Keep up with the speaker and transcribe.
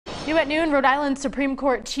New at noon, Rhode Island Supreme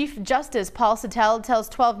Court Chief Justice Paul Cettel tells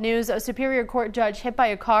 12 News a Superior Court judge hit by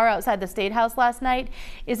a car outside the State House last night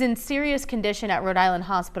is in serious condition at Rhode Island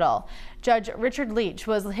Hospital. Judge Richard Licht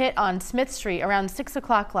was hit on Smith Street around 6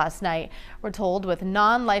 o'clock last night, we're told, with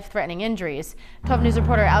non-life-threatening injuries. 12 News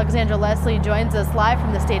reporter Alexandra Leslie joins us live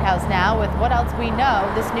from the State House now with what else we know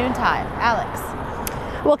this noontime. Alex.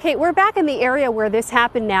 Well, Kate, we're back in the area where this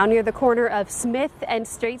happened now, near the corner of Smith and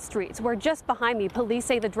State Streets, where just behind me, police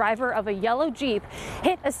say the driver of a yellow Jeep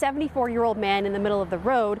hit a 74-year-old man in the middle of the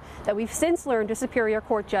road that we've since learned to Superior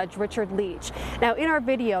Court Judge Richard Licht. Now, in our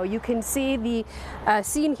video, you can see the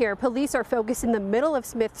scene here. Police are focused in the middle of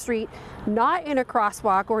Smith Street, not in a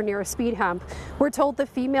crosswalk or near a speed hump. We're told the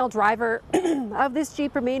female driver of this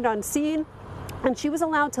Jeep remained on scene, and she was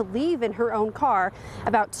allowed to leave in her own car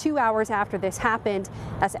about 2 hours after this happened.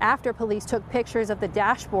 That's after police took pictures of the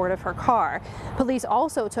dashboard of her car. Police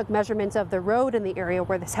also took measurements of the road in the area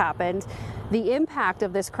where this happened. The impact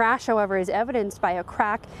of this crash, however, is evidenced by a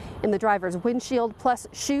crack in the driver's windshield, plus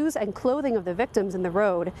shoes and clothing of the victims in the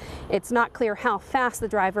road. It's not clear how fast the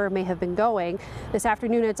driver may have been going. This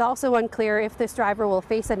afternoon, it's also unclear if this driver will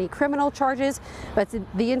face any criminal charges, but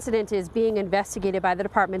the incident is being investigated by the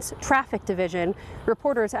department's traffic division.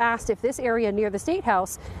 Reporters asked if this area near the State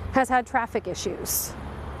House has had traffic issues.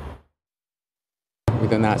 We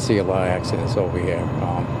do not see a lot of accidents over here.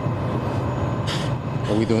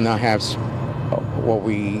 We do not have what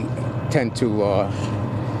we tend to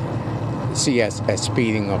see as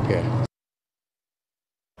speeding up here.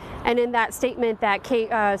 And in that statement that Kate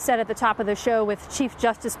said at the top of the show with Chief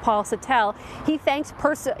Justice Paul Cettel, he thanked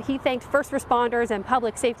first responders and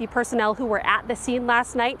public safety personnel who were at the scene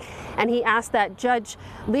last night, and he asked that Judge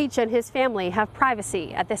Licht and his family have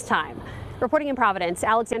privacy at this time. Reporting in Providence,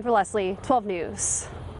 Alexandra Leslie, 12 News.